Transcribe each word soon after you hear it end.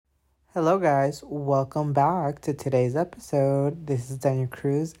Hello, guys. Welcome back to today's episode. This is Daniel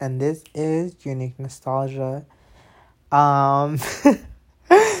Cruz, and this is Unique Nostalgia. Um,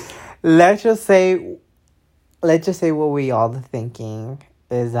 let's just say, let's just say what we all are thinking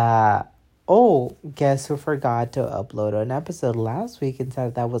is that, oh, guess who forgot to upload an episode last week and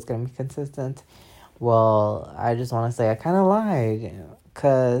said that was gonna be consistent. Well, I just want to say I kind of lied,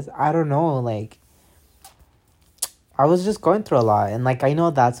 cause I don't know, I was just going through a lot, and I know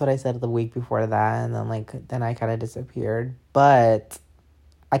that's what I said the week before that, and then I kind of disappeared, but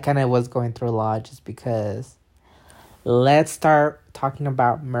I kind of was going through a lot just because. Let's start talking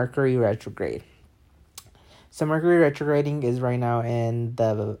about Mercury retrograde. So Mercury retrograding is right now in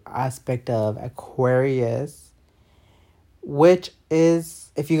the aspect of Aquarius, which is,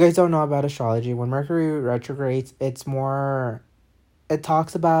 if you guys don't know about astrology, when Mercury retrogrades, it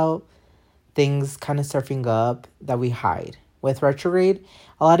talks about things kind of surfing up that we hide. With retrograde,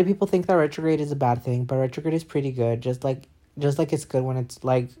 a lot of people think that retrograde is a bad thing, but retrograde is pretty good. Just like it's good when it's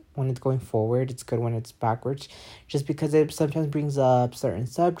going forward, it's good when it's backwards. Just because it sometimes brings up certain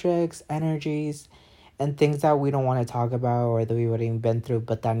subjects, energies, and things that we don't want to talk about or that we would even been through,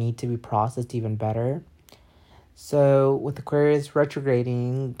 but that need to be processed even better. So with Aquarius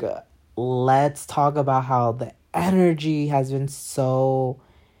retrograding, let's talk about how the energy has been so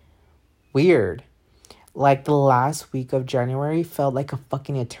weird. Like the last week of January felt like a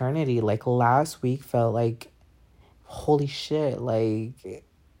fucking eternity. Like last week felt like holy shit. I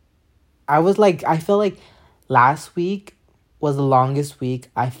felt like last week was the longest week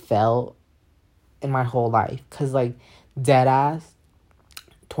I felt in my whole life. Cause dead ass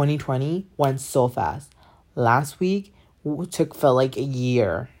 2020 went so fast. Last week felt like a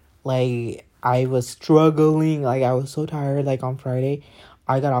year. Like I was struggling. Like I was so tired. Like on Friday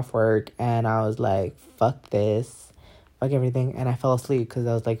I got off work and I was like, fuck this, fuck everything. And I fell asleep because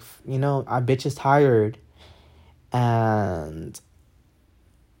I was like, a bitch is tired. And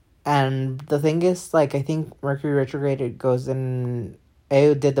the thing is, I think Mercury retrograde, it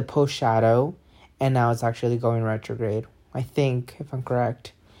did the post shadow and now it's actually going retrograde. I think, if I'm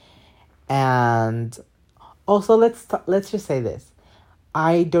correct. And also, let's just say this.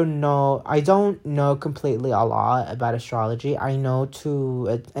 I don't know completely a lot about astrology. I know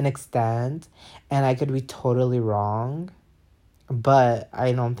to an extent, and I could be totally wrong, but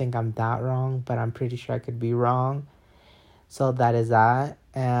I don't think I'm that wrong, but I'm pretty sure I could be wrong. So that is that.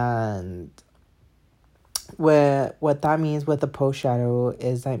 And what that means with the post shadow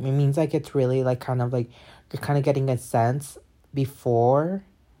is it means it's really you're kind of getting a sense before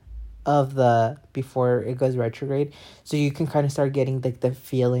it goes retrograde, so you can kind of start getting the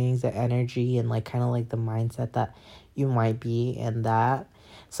feelings, the energy, and the mindset that you might be in that.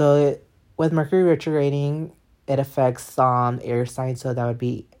 So with Mercury retrograding, it affects air signs, so that would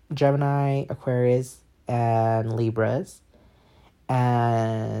be Gemini, Aquarius, and Libras,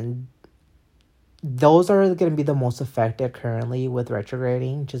 and those are going to be the most affected currently with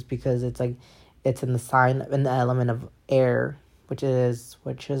retrograding, just because it's in the element of air, which is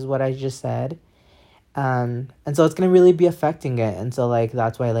what I just said. And so it's going to really be affecting it. And so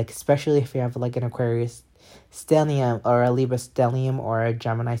that's why especially if you have an Aquarius stellium or a Libra stellium or a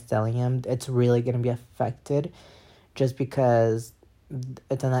Gemini stellium, it's really going to be affected just because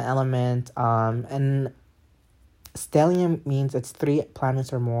it's in the element. And stellium means it's 3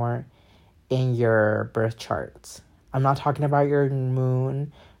 planets or more in your birth charts. I'm not talking about your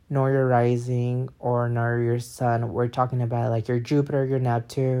moon, nor your rising, or nor your sun. We're talking about your Jupiter, your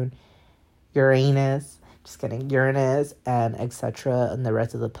Neptune, Uranus, and etc. and the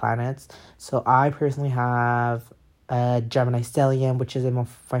rest of the planets. So I personally have a Gemini stellium, which is in my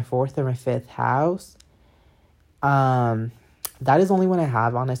 4th and my 5th house. That is only one I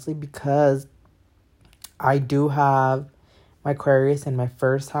have, honestly, because I do have my Aquarius in my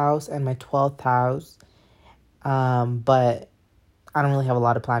 1st house and my 12th house. But I don't really have a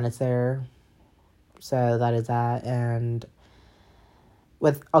lot of planets there. So that is that. And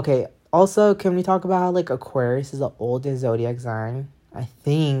also, can we talk about Aquarius is the oldest zodiac sign, I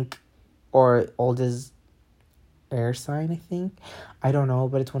think, or oldest air sign, I think. I don't know,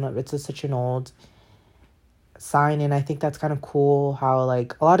 but it's such an old sign, and I think that's kind of cool how a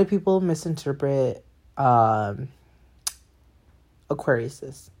lot of people misinterpret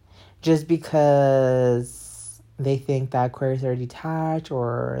Aquariuses just because they think that Aquarius are detached,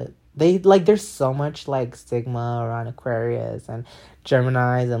 or they there's so much stigma around Aquarius and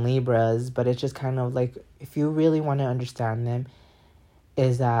Geminis and Libras, but it's just kind of if you really want to understand them,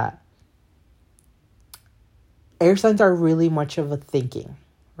 is that air signs are really much of a thinking,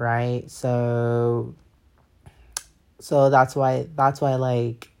 right? So that's why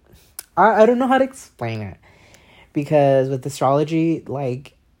I don't know how to explain it, because with astrology,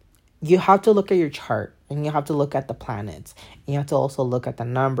 like, you have to look at your chart, and you have to look at the planets, and you have to also look at the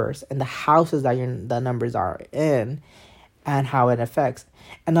numbers and the houses that the numbers are in, and how it affects.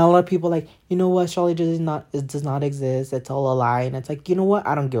 And a lot of people like, you know what, astrology does not exist. It's all a lie. And it's like, you know what?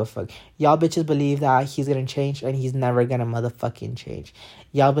 I don't give a fuck. Y'all bitches believe that he's gonna change, and he's never gonna motherfucking change.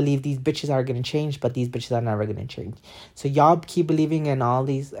 Y'all believe these bitches are gonna change, but these bitches are never gonna change. So y'all keep believing in all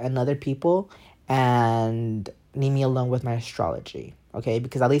these and other people, and leave me alone with my astrology. Okay,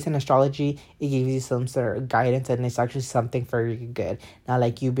 because at least in astrology, it gives you some sort of guidance, and it's actually something for your good. Not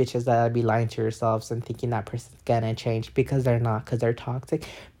like you bitches that be lying to yourselves and thinking that person's gonna change, because they're not, because they're toxic,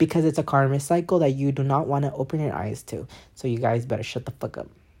 because it's a karmic cycle that you do not want to open your eyes to. So you guys better shut the fuck up.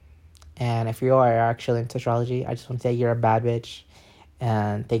 And if you are actually into astrology, I just want to say you're a bad bitch.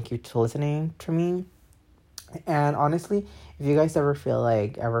 And thank you for listening to me. And honestly, if you guys ever feel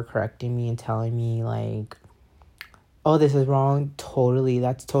like ever correcting me and telling me like, oh, this is wrong,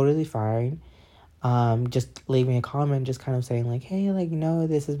 that's totally fine. Just leave me a comment, just kind of saying like, hey, like, no,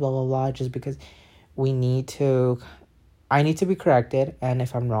 this is blah blah blah, just because I need to be corrected, and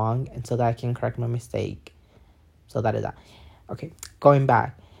if I'm wrong, and so that I can correct my mistake. So that is that. Okay, going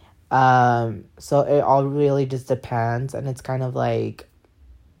back. So it all really just depends, and it's kind of like,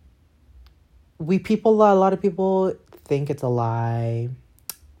 a lot of people think it's a lie,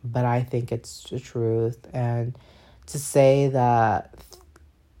 but I think it's the truth. And to say that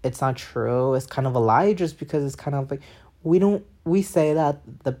it's not true is kind of a lie, just because it's kind of like, we say that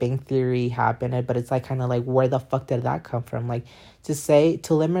the Bang Theory happened, but it's like kind of like, where the fuck did that come from? Like, to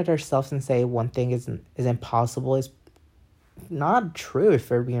limit ourselves and say one thing is impossible is not true, if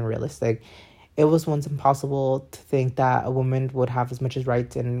we're being realistic. It was once impossible to think that a woman would have as much as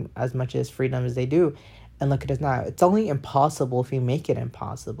rights and as much as freedom as they do. And look at us now. It's only impossible if you make it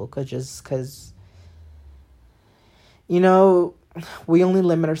impossible. Because, you know, we only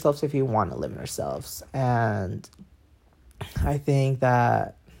limit ourselves if we want to limit ourselves. And I think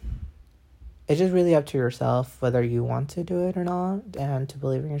that it's just really up to yourself whether you want to do it or not, and to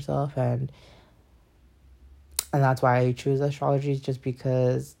believe in yourself. And that's why I choose astrology, just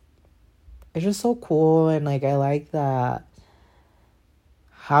because it's just so cool. And like, I like that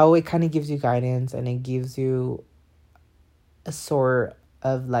how it kind of gives you guidance, and it gives you a sort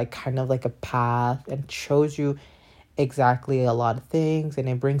of like kind of like a path, and shows you exactly a lot of things, and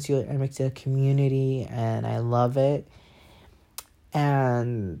it makes you a community, and I love it.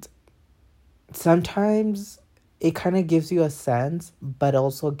 And sometimes it kind of gives you a sense, but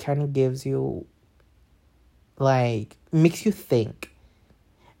also kind of gives you like, makes you think.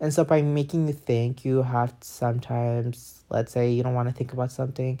 And so by making you think, you have to sometimes, let's say you don't want to think about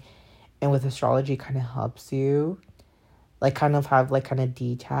something, and with astrology, kind of helps you, like, kind of have, like, kind of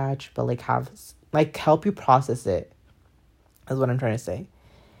detach, but, like, have, like, help you process it, is what I'm trying to say.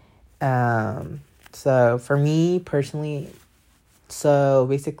 So for me, personally, so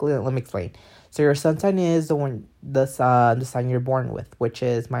basically, let me explain. So your sun sign is the sign you're born with, which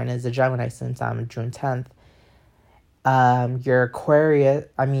is, mine is a Gemini, since I'm June 10th. Your Aquarius,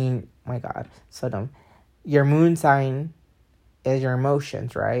 my God, so dumb. Your moon sign is your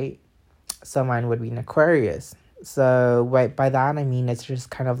emotions, right? So mine would be an Aquarius. So by that, I mean, it's just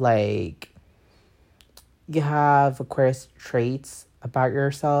kind of like, you have Aquarius traits about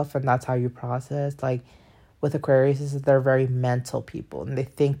yourself, and that's how you process. Like, with Aquarius, they're very mental people, and they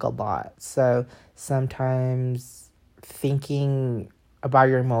think a lot. So sometimes thinking about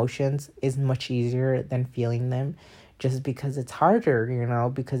your emotions is much easier than feeling them, just because it's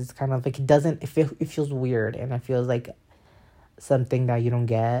harder, because it's kind of like, it feels weird, and it feels like something that you don't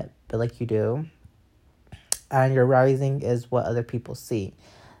get, but like you do. And your rising is what other people see.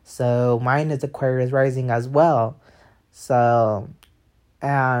 So mine is Aquarius rising as well. So,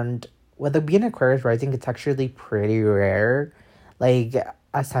 and with it being Aquarius rising, it's actually pretty rare. Like,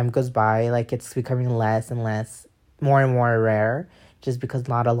 as time goes by, like, it's becoming less and less, more and more rare, just because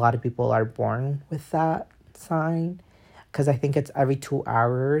not a lot of people are born with that sign. Because I think it's every 2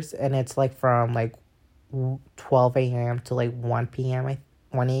 hours, and it's like from like 12 a.m. to like 1 p.m.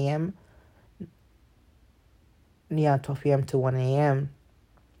 1 a.m. Yeah, 12 p.m. to 1 a.m.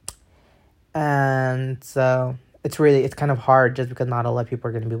 And so it's kind of hard, just because not a lot of people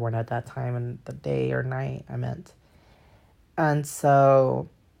are going to be born at that time in the day or night, I meant. And so,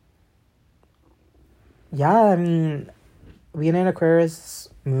 yeah, being an Aquarius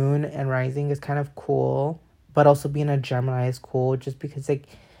moon and rising is kind of cool, but also being a Gemini is cool, just because, like,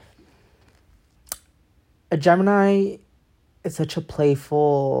 a Gemini is such a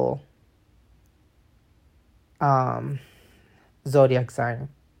playful zodiac sign,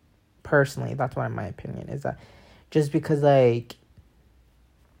 personally, that's what my opinion is, that just because like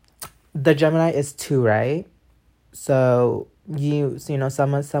the Gemini is 2, right? So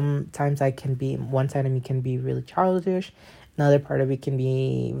sometimes I can be, one side of me can be really childish, another part of me can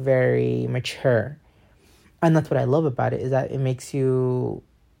be very mature. And that's what I love about it, is that it makes you,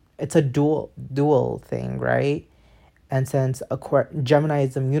 it's a dual thing, right? And since Gemini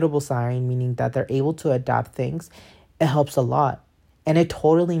is a mutable sign, meaning that they're able to adapt things, it helps a lot. And it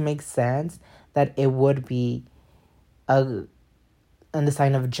totally makes sense that it would be a in the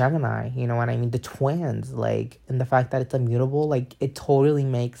sign of Gemini, you know what I mean? The twins, like, and the fact that it's immutable, like, it totally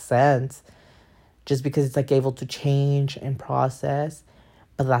makes sense just because it's, like, able to change and process.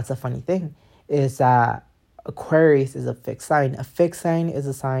 But that's a funny thing, is that Aquarius is a fixed sign. A fixed sign is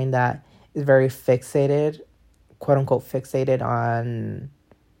a sign that is very fixated, quote unquote, fixated on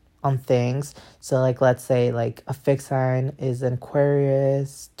things. So, like, let's say, like, a fixed sign is an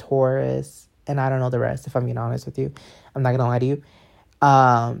Aquarius, Taurus, and I don't know the rest, if I'm being honest with you. I'm not gonna lie to you.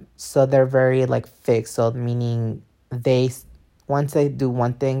 So they're very like fixed. So meaning once they do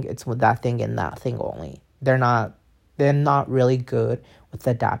one thing, it's with that thing and that thing only. They're not really good with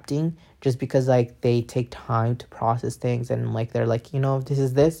adapting, just because like they take time to process things, and like they're like, this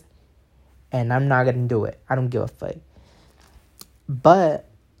is this, and I'm not gonna do it. I don't give a fuck. But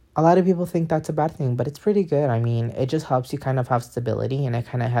a lot of people think that's a bad thing, but it's pretty good. I mean, it just helps you kind of have stability, and it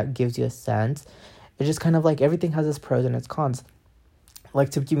kind of gives you a sense. It's just kind of like everything has its pros and its cons.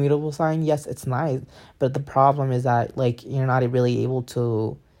 Like, to be mutable sign, yes, it's nice, but the problem is that, like, you're not really able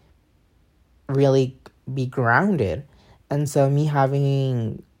to really be grounded. And so me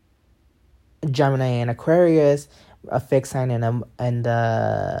having Gemini and Aquarius, a fixed sign and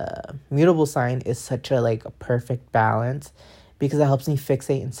a mutable sign, is such a, like, a perfect balance, because it helps me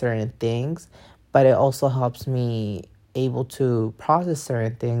fixate in certain things, but it also helps me able to process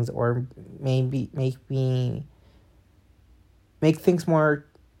certain things, or maybe make things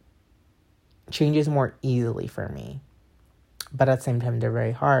changes more easily for me. But at the same time, they're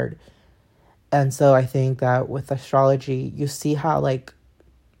very hard. And so I think that with astrology, you see how like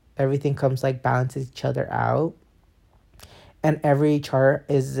everything comes like balances each other out. And every chart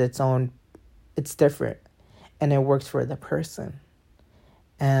is it's different. And it works for the person.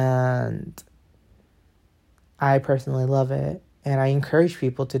 And I personally love it. And I encourage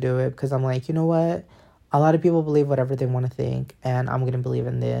people to do it, because I'm like, you know what? A lot of people believe whatever they want to think, and I'm going to believe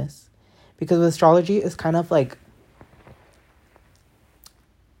in this. Because with astrology, it's kind of like,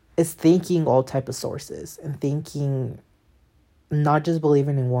 it's thinking all type of sources, and thinking, not just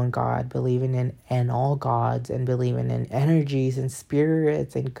believing in one God, believing in all gods, and believing in energies and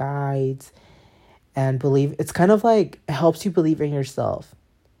spirits and guides, and it's kind of like, it helps you believe in yourself,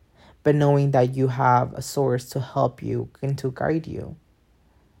 but knowing that you have a source to help you and to guide you.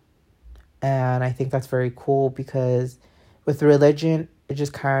 And I think that's very cool, because with religion, it's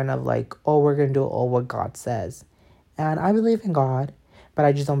just kind of like, oh, we're going to do all what God says. And I believe in God, but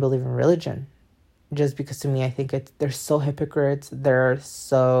I just don't believe in religion. Just because to me, I think they're so hypocrites. They're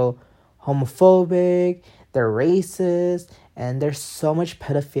so homophobic. They're racist. And there's so much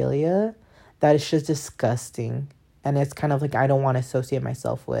pedophilia that it's just disgusting. And it's kind of like, I don't want to associate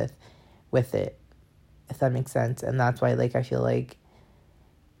myself with it, if that makes sense. And that's why, like, I feel like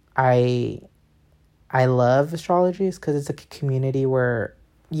I love astrology, because it's a community where,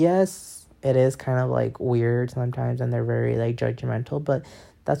 yes, it is kind of like weird sometimes, and they're very like judgmental, but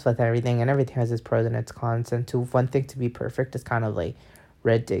that's with everything, and everything has its pros and its cons, and one thing to be perfect is kind of like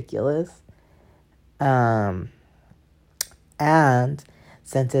ridiculous. And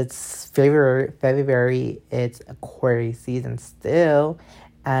since it's February, it's Aquarius season still,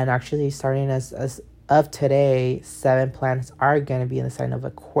 and actually starting as of today, 7 planets are going to be in the sign of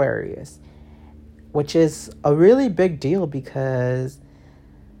Aquarius, which is a really big deal, because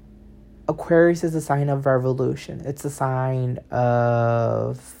Aquarius is a sign of revolution. It's a sign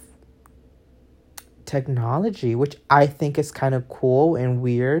of technology, which I think is kind of cool and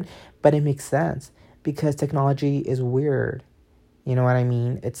weird, but it makes sense, because technology is weird. You know what I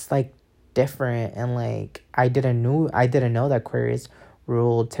mean? It's like different, and like I didn't know that Aquarius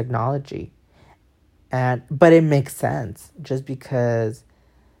ruled technology. But it makes sense, just because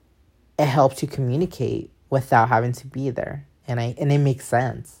it helps you communicate without having to be there. And it makes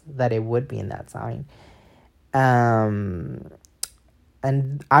sense that it would be in that sign. And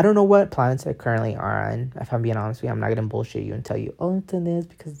I don't know what planets it currently are on. If I'm being honest with you, I'm not going to bullshit you and tell you, oh, it's in this,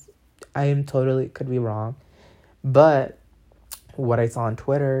 because I am could be wrong. But what I saw on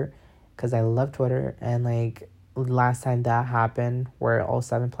Twitter, because I love Twitter, and like last time that happened, where all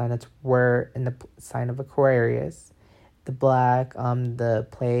 7 planets were in the sign of Aquarius, the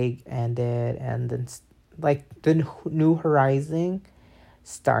plague ended, and then like the new horizon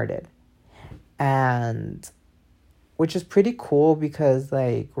started. And which is pretty cool because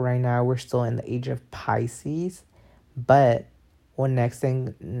like right now we're still in the age of Pisces, but when next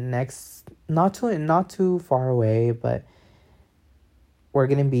not too far away, but we're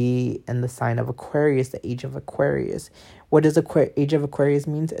gonna be in the sign of Aquarius, the age of Aquarius. What does age of Aquarius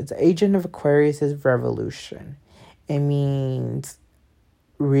means? It's age of Aquarius is revolution. It means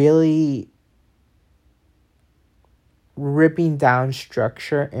really ripping down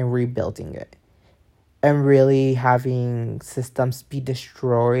structure and rebuilding it, and really having systems be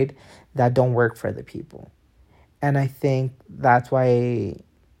destroyed that don't work for the people. And I think that's why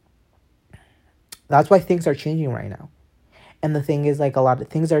things are changing right now. And the thing is, like, a lot of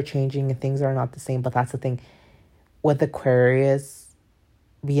things are changing and things are not the same, but that's the thing. With Aquarius,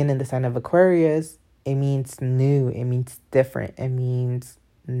 being in the sign of Aquarius, it means new, it means different, it means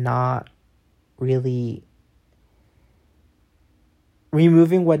not really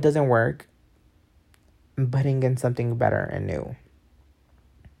removing what doesn't work, putting in something better and new.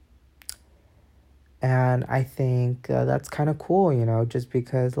 And I think that's kind of cool, just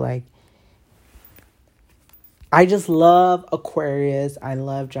because, like, I just love Aquarius. I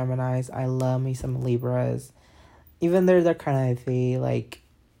love Geminis. I love me some Libras. Even though they're kind of like,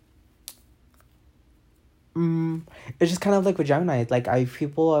 it's just kind of like with Geminis. Like,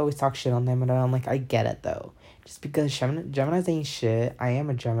 people always talk shit on them, and I'm like, I get it, though. Just because Geminis ain't shit. I am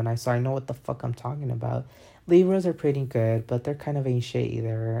a Gemini, so I know what the fuck I'm talking about. Libras are pretty good, but they're kind of ain't shit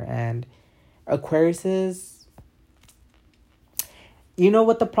either. And Aquariuses, you know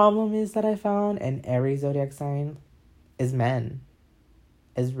what the problem is that I found in every zodiac sign? Is men.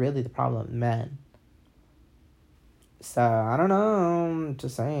 Is really the problem. Men. So, I don't know.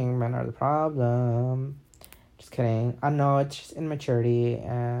 Just saying, men are the problem. Just kidding. I know it's just immaturity,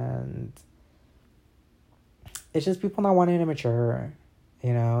 and it's just people not wanting to mature,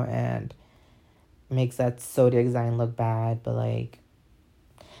 and makes that zodiac sign look bad,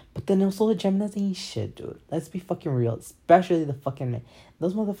 but then also the Geminis ain't shit, dude. Let's be fucking real. Especially the fucking men.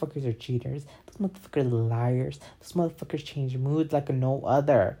 Those motherfuckers are cheaters. Those motherfuckers are liars. Those motherfuckers change moods like no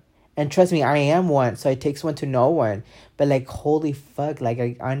other. And trust me, I am one, so it takes one to know one. But, like, holy fuck, like,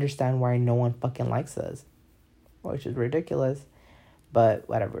 I understand why no one fucking likes us. Which is ridiculous. But,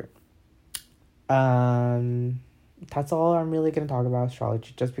 whatever. That's all I'm really gonna talk about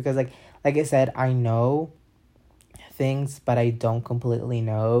astrology. Just because, like I said, I know things, but I don't completely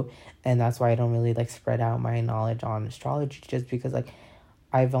know, and that's why I don't really like spread out my knowledge on astrology, just because like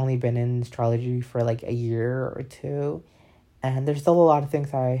I've only been in astrology for like a year or two, and there's still a lot of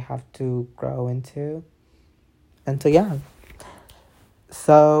things I have to grow into. And so yeah,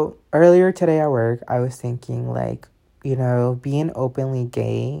 so earlier today at work I was thinking, like, being openly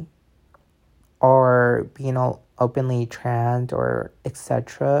gay or being openly trans or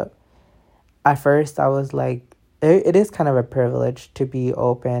etc. At first I was like, it is kind of a privilege to be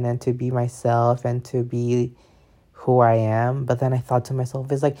open and to be myself and to be who I am. But then I thought to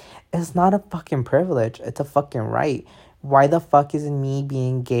myself, it's not a fucking privilege. It's a fucking right. Why the fuck isn't me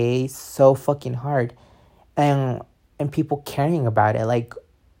being gay so fucking hard? And people caring about it. Like,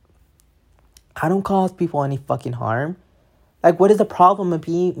 I don't cause people any fucking harm. Like, what is the problem of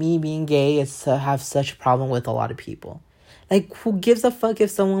me being gay is to have such a problem with a lot of people? Like, who gives a fuck if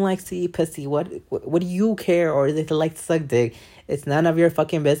someone likes to eat pussy? What do you care? Or if they like to suck dick? It's none of your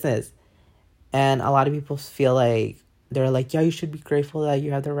fucking business. And a lot of people feel like, they're like, yeah, you should be grateful that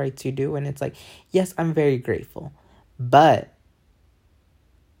you have the right to do. And it's like, yes, I'm very grateful. But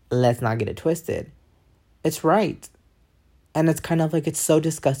let's not get it twisted. It's right. And it's kind of like, it's so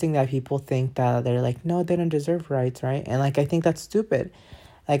disgusting that people think that they're like, no, they don't deserve rights, right? And like, I think that's stupid.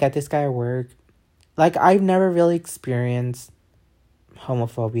 Like, at this guy at work, like, I've never really experienced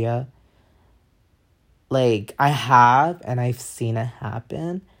homophobia. Like, I have, and I've seen it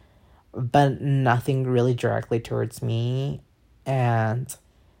happen, but nothing really directly towards me. And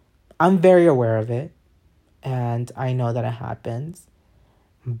I'm very aware of it, and I know that it happens.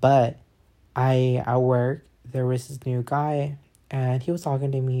 But at work, there was this new guy, and he was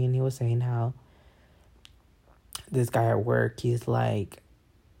talking to me, and he was saying how this guy at work, he's like,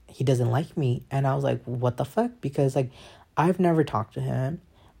 he doesn't like me. And I was like, what the fuck? Because like, I've never talked to him.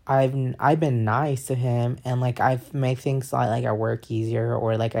 I've been nice to him, and like, I've made things like at work easier,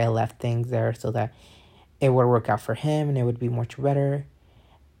 or like I left things there so that it would work out for him and it would be much better.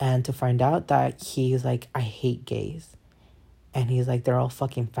 And to find out that he's like, I hate gays, and he's like, they're all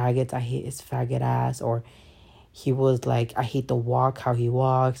fucking faggots, I hate his faggot ass. Or he was like, I hate the walk, how he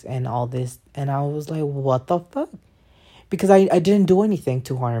walks and all this. And I was like, what the fuck? because I didn't do anything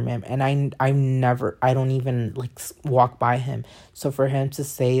to harm him, and I don't even like walk by him. So for him to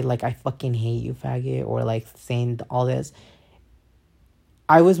say like I fucking hate you, faggot, or like saying all this,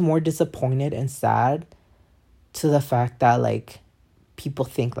 I was more disappointed and sad to the fact that like people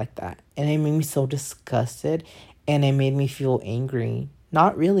think like that, and it made me so disgusted, and it made me feel angry.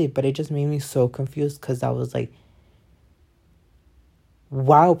 Not really, but it just made me so confused, because I was like,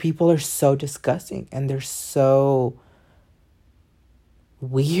 wow, people are so disgusting, and they're so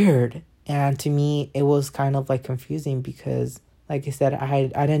weird. And to me, it was kind of like confusing, because like I said, I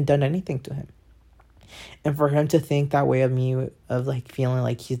didn't done anything to him, and for him to think that way of me, of like feeling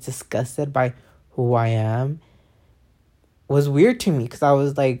like he's disgusted by who I am, was weird to me, because I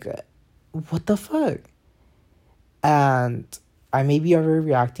was like, what the fuck? And I may be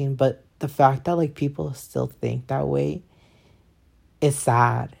overreacting, but the fact that like people still think that way is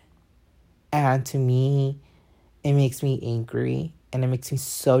sad. And to me, it makes me angry, and it makes me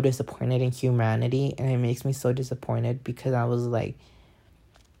so disappointed in humanity, and it makes me so disappointed, because I was like,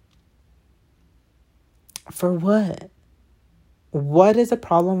 for what? What is a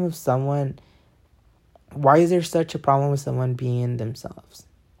problem with someone? Why is there such a problem with someone being themselves?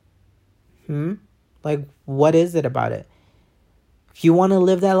 Like, what is it about it? If you want to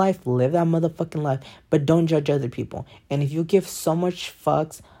live that life, live that motherfucking life. But don't judge other people. And if you give so much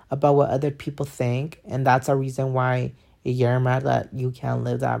fucks about what other people think, and that's a reason why you're mad that you can't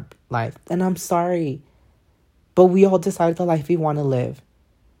live that life, then I'm sorry. But we all decide the life we want to live.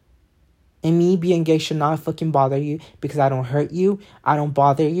 And me being gay should not fucking bother you, because I don't hurt you. I don't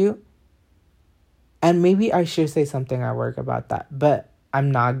bother you. And maybe I should say something at work about that. But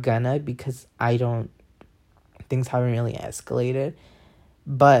I'm not gonna, because things haven't really escalated.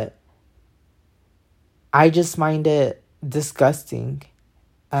 But I just find it disgusting.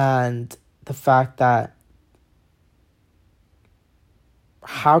 And the fact that,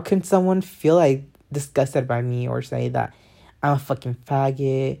 how can someone feel like disgusted by me, or say that I'm a fucking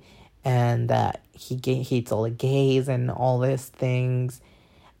faggot, and that he hates all the gays and all these things,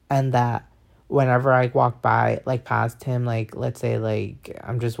 and that whenever I walk by, like, past him, like, let's say, like,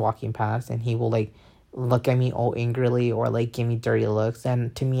 I'm just walking past, and he will, like, look at me all angrily, or, like, give me dirty looks,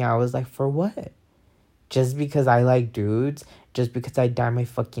 and to me, I was like, for what? Just because I like dudes? Just because I dye my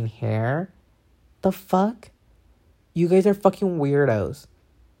fucking hair? The fuck? You guys are fucking weirdos.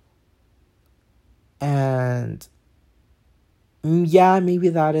 And yeah, maybe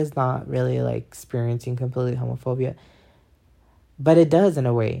that is not really like experiencing completely homophobia, but it does in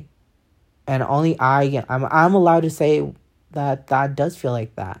a way. And only I'm allowed to say that does feel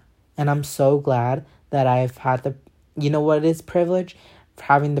like that. And I'm so glad that I've had the, you know what is privilege?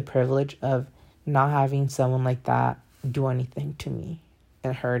 Having the privilege of not having someone like that do anything to me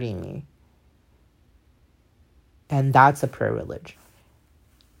and hurting me. And that's a privilege.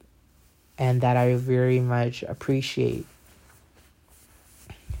 And that I very much appreciate.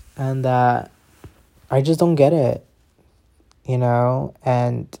 And that I just don't get it, you know?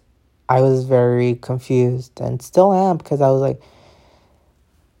 And I was very confused, and still am, because I was like,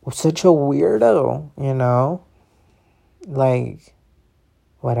 such a weirdo, you know? Like,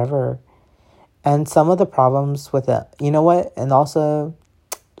 whatever. And some of the problems with it, you know what? And also,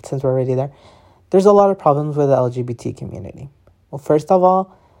 since we're already there, there's a lot of problems with the LGBT community. Well, first of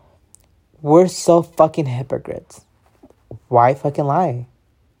all, we're so fucking hypocrites. Why fucking lie?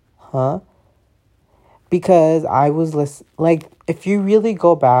 Huh? Because I was like, if you really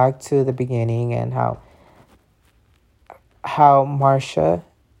go back to the beginning, and how Marsha,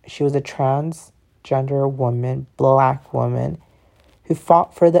 she was a transgender woman, black woman, who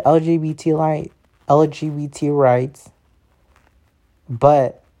fought for the LGBT rights,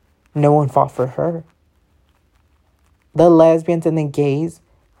 but no one fought for her. The lesbians and the gays,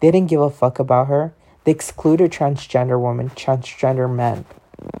 they didn't give a fuck about her. They excluded transgender women, transgender men.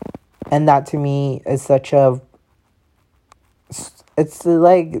 And that to me is such a, it's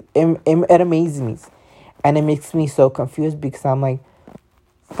like, it amazes me. And it makes me so confused, because I'm like,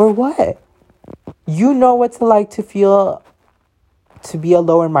 for what? You know what it's like to feel, to be a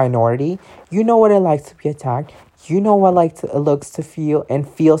lower minority. You know what it likes to be attacked. You know what it looks to feel and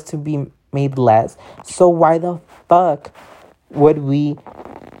feels to be made less. So why the fuck would we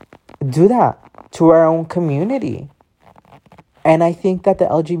do that to our own community? And I think that the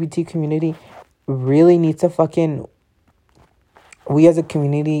LGBT community really needs to we as a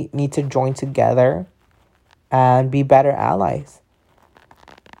community need to join together and be better allies.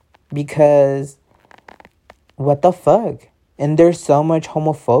 Because what the fuck? And there's so much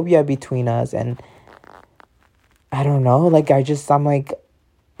homophobia between us, and I don't know, like, I'm like,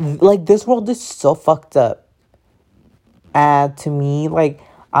 this world is so fucked up. And to me, like,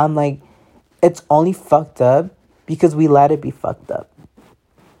 I'm like, it's only fucked up because we let it be fucked up.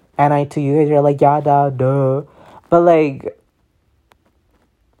 And to you guys, you're like, yeah, duh. But, like,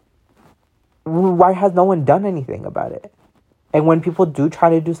 why has no one done anything about it? And when people do try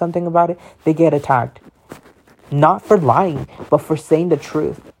to do something about it, they get attacked. Not for lying, but for saying the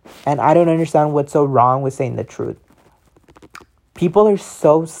truth. And I don't understand what's so wrong with saying the truth. People are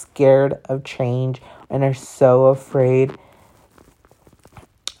so scared of change and are so afraid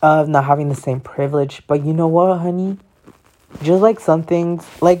of not having the same privilege. But you know what, honey? Just like some things,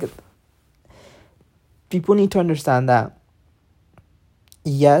 like, people need to understand that,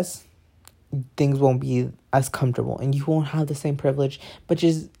 yes, things won't be as comfortable and you won't have the same privilege, but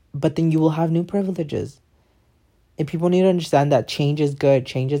then you will have new privileges. And people need to understand that change is good.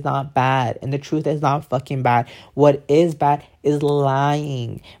 Change is not bad. And the truth is not fucking bad. What is bad is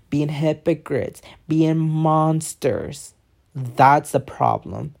lying, being hypocrites, being monsters. That's the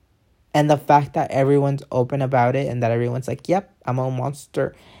problem. And the fact that everyone's open about it and that everyone's like, yep, I'm a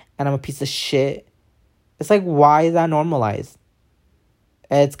monster and I'm a piece of shit. It's like, why is that normalized?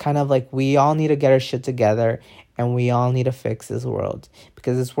 It's kind of like we all need to get our shit together and we all need to fix this world.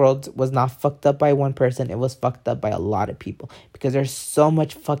 Because this world was not fucked up by one person. It was fucked up by a lot of people. Because there's so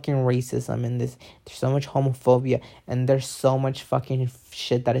much fucking racism in this. There's so much homophobia. And there's so much fucking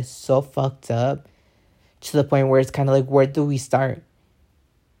shit that is so fucked up. To the point where it's kind of like, where do we start?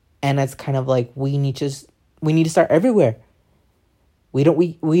 And it's kind of like we need to start everywhere. We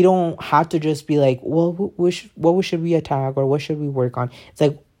don't have to just be like, well, what should we attack or what should we work on? It's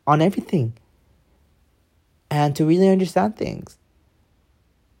like on everything. And to really understand things.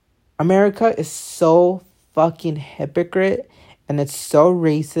 America is so fucking hypocrite and it's so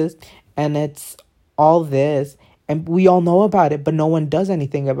racist and it's all this. And we all know about it, but no one does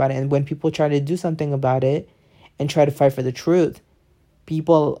anything about it. And when people try to do something about it and try to fight for the truth,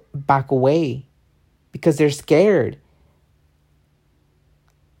 people back away because they're scared.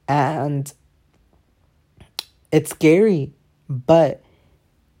 And it's scary, but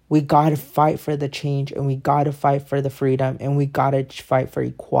we gotta fight for the change and we gotta fight for the freedom and we gotta fight for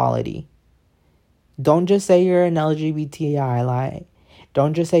equality. Don't just say you're an LGBT ally.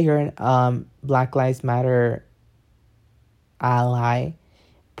 Don't just say you're an Black Lives Matter ally.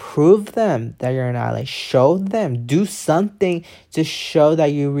 Prove them that you're an ally. Show them. Do something to show that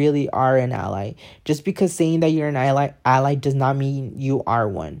you really are an ally. Just because saying that you're an ally does not mean you are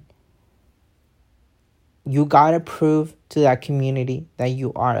one. You gotta prove to that community that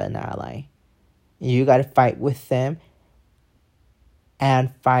you are an ally. You gotta fight with them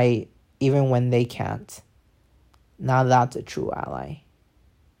and fight even when they can't. Now that's a true ally.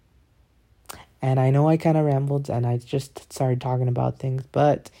 And I know I kind of rambled and I just started talking about things,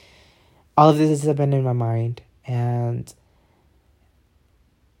 but all of this has been in my mind. And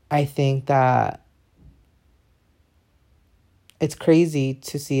I think that it's crazy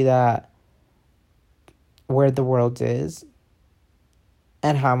to see that where the world is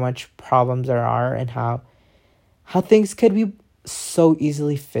and how much problems there are and how things could be so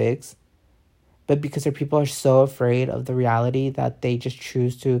easily fixed. But because our people are so afraid of the reality that they just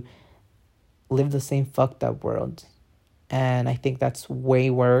choose to live the same fucked up world. And I think that's way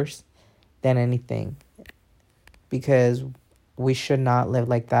worse than anything. Because we should not live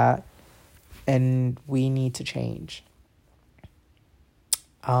like that. And we need to change.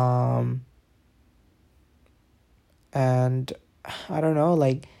 And I don't know,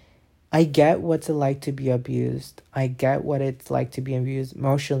 like, I get what's it like to be abused. I get what it's like to be abused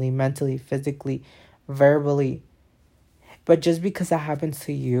emotionally, mentally, physically, verbally. But just because that happens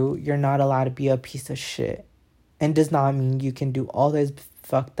to you, you're not allowed to be a piece of shit. And does not mean you can do all this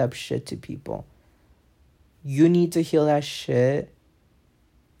fucked up shit to people. You need to heal that shit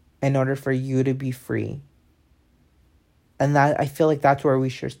in order for you to be free. And that, I feel like that's where we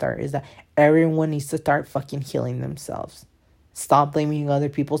should start. Is that everyone needs to start fucking healing themselves. Stop blaming other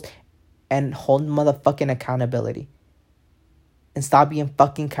people's and hold motherfucking accountability. And stop being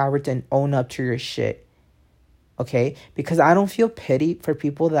fucking cowards and own up to your shit. Okay? Because I don't feel pity for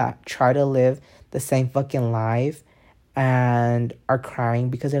people that try to live the same fucking life and are crying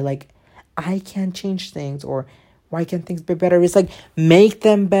because they're like, I can't change things, or why can't things be better? It's like, make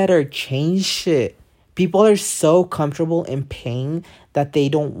them better. Change shit. People are so comfortable in pain that they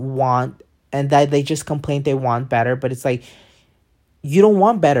don't want, and that they just complain they want better. But it's like, you don't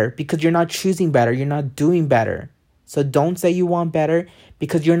want better because you're not choosing better. You're not doing better. So don't say you want better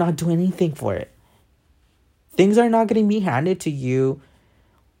because you're not doing anything for it. Things are not going to be handed to you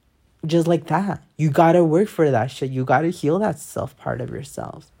just like that. You got to work for that shit. You got to heal that self part of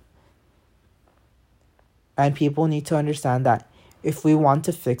yourself. And people need to understand that if we want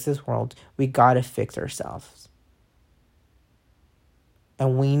to fix this world, we gotta fix ourselves.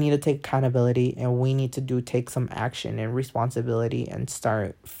 And we need to take accountability, and we need to take some action and responsibility and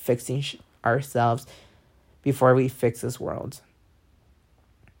start fixing ourselves before we fix this world.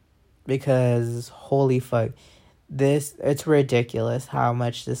 Because holy fuck, it's ridiculous how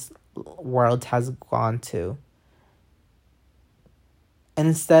much this world has gone to. And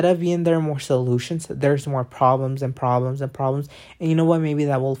instead of being there more solutions, there's more problems and problems and problems. And you know what? Maybe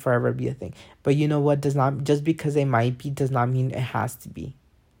that will forever be a thing. But you know what? Just because it might be does not mean it has to be.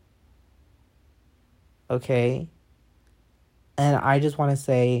 Okay? And I just want to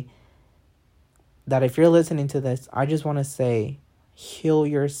say that if you're listening to this, I just want to say, heal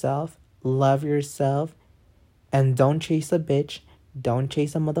yourself, love yourself, and don't chase a bitch. Don't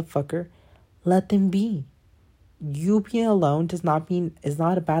chase a motherfucker. Let them be. You being alone is not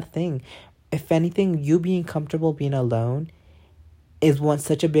a bad thing. If anything, you being comfortable being alone is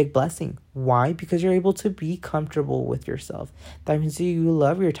such a big blessing. Why? Because you're able to be comfortable with yourself. That means you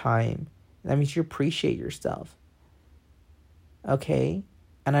love your time. That means you appreciate yourself. Okay?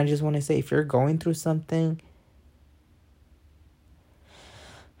 And I just want to say, if you're going through something,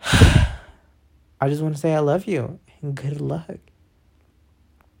 I just want to say I love you and good luck.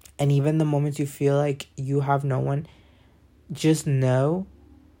 And even the moments you feel like you have no one, just know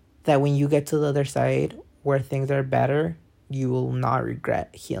that when you get to the other side where things are better, you will not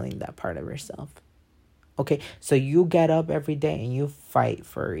regret healing that part of yourself. Okay, so you get up every day and you fight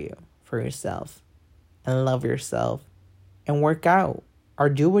for yourself, and love yourself, and work out or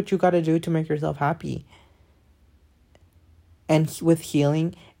do what you got to do to make yourself happy. And with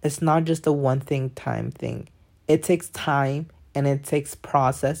healing, it's not just a time thing. It takes time, and it takes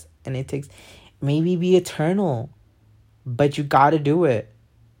process, and it takes maybe be eternal, but you got to do it.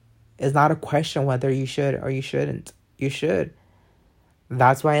 It's not a question whether you should or you shouldn't. You should.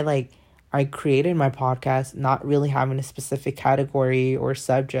 That's why I created my podcast not really having a specific category or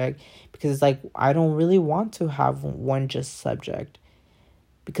subject, because I don't really want to have one just subject,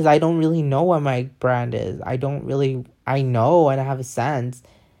 because I don't really know what my brand is. I know and I have a sense,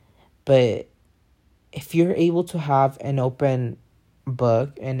 but if you're able to have an open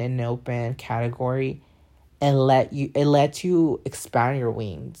book and an open category, it lets you expand your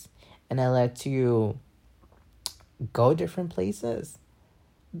wings, and it lets you go different places.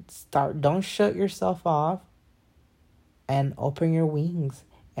 Don't shut yourself off, and open your wings,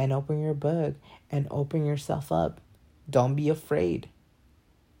 and open your book, and open yourself up. Don't be afraid.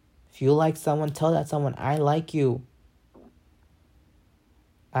 If you like someone, tell that someone, I like you,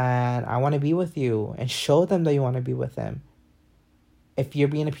 and I want to be with you, and show them that you want to be with them. If you're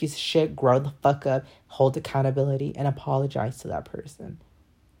being a piece of shit, grow the fuck up, hold accountability, and apologize to that person.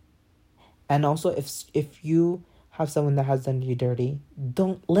 And also, if you have someone that has done you dirty,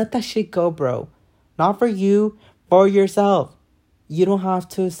 don't let that shit go, bro. Not for you, for yourself. You don't have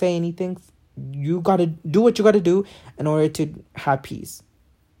to say anything. You gotta do what you gotta do in order to have peace.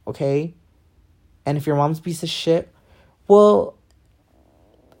 Okay? And if your mom's a piece of shit, well,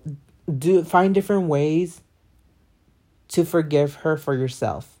 find different ways to forgive her for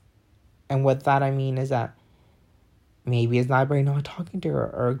yourself. And what that I mean is that maybe it's not by not talking to her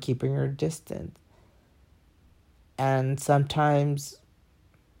or keeping her distant. And sometimes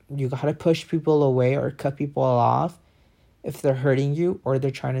you gotta push people away or cut people off if they're hurting you or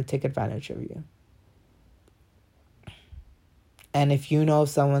they're trying to take advantage of you. And if you know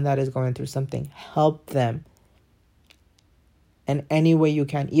someone that is going through something, help them in any way you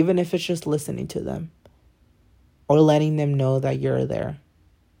can, even if it's just listening to them or letting them know that you're there.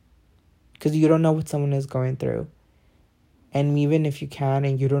 Because you don't know what someone is going through. And even if you can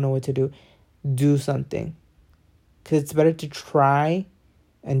and you don't know what to do something. Because it's better to try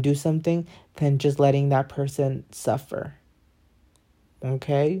and do something than just letting that person suffer.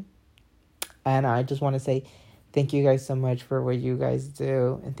 Okay? And I just want to say thank you guys so much for what you guys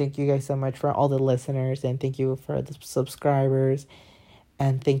do. And thank you guys so much for all the listeners. And thank you for the subscribers.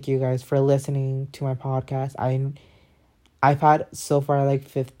 And thank you guys for listening to my podcast. I've had so far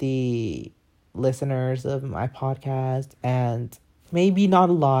 50 listeners of my podcast. And maybe not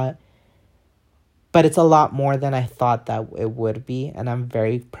a lot, but it's a lot more than I thought that it would be. And I'm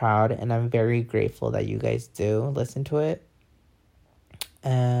very proud and I'm very grateful that you guys do listen to it.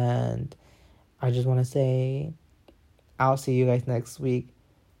 And I just want to say I'll see you guys next week.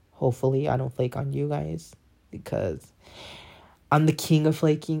 Hopefully I don't flake on you guys, because I'm the king of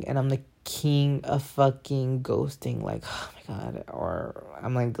flaking and I'm the king of fucking ghosting. Oh my god. Or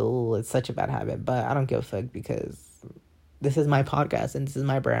I'm oh, it's such a bad habit, but I don't give a fuck because this is my podcast and this is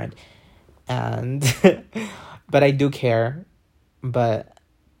my brand. And but I do care. But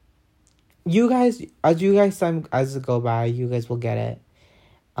you guys, as it go by, you guys will get it.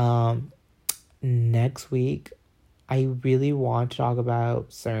 Next week, I really want to talk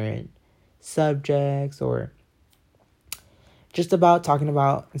about certain subjects, or just about talking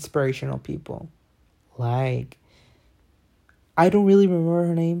about inspirational people. Like, I don't really remember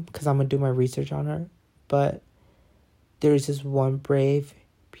her name because I'm going to do my research on her. But there's this one brave,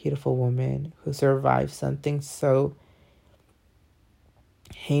 beautiful woman who survived something so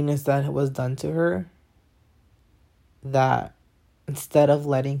heinous that was done to her, that instead of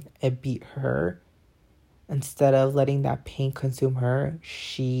letting it beat her, instead of letting that pain consume her,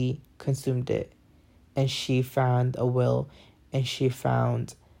 she consumed it. And she found a will, and she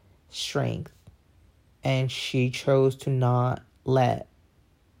found strength. And she chose to not let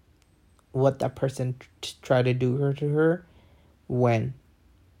what that person tried to do to her win.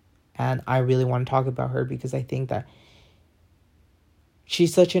 And I really want to talk about her because I think that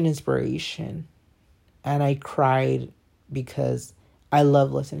she's such an inspiration. And I cried because I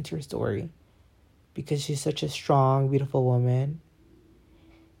love listening to her story. Because she's such a strong, beautiful woman.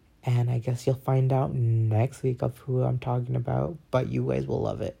 And I guess you'll find out next week of who I'm talking about. But you guys will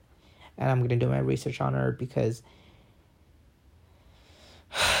love it. And I'm going to do my research on her because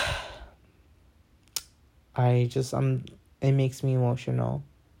it makes me emotional.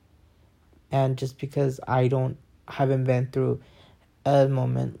 And just because haven't been through a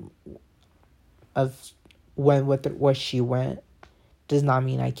moment of what she went, does not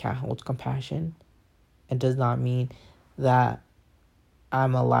mean I can't hold compassion. It does not mean that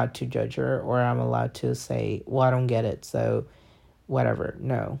I'm allowed to judge her, or I'm allowed to say, well, I don't get it, so whatever.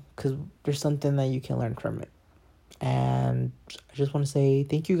 No, because there's something that you can learn from it. And I just want to say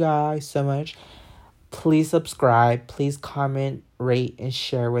thank you guys so much. Please subscribe, please comment, rate, and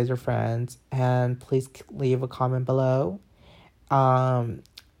share with your friends, and please leave a comment below.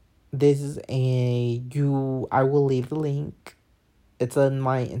 This is I will leave the link. It's on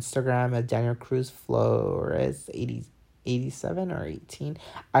my Instagram at Daniel Cruz Flores 87 or 18.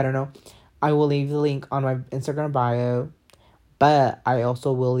 I don't know. I will leave the link on my Instagram bio. But I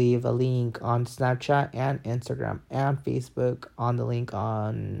also will leave a link on Snapchat and Instagram and Facebook on the link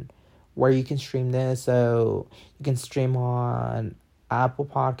on where you can stream this. So you can stream on Apple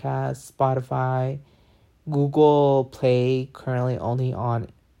Podcasts, Spotify, Google Play, currently only on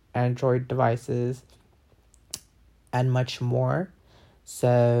Android devices, and much more.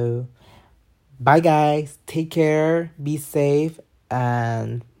 So bye guys. Take care. Be safe.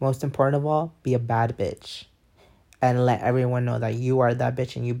 And most important of all, be a bad bitch. And let everyone know that you are that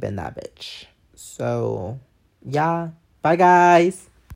bitch and you've been that bitch. So, yeah. Bye, guys.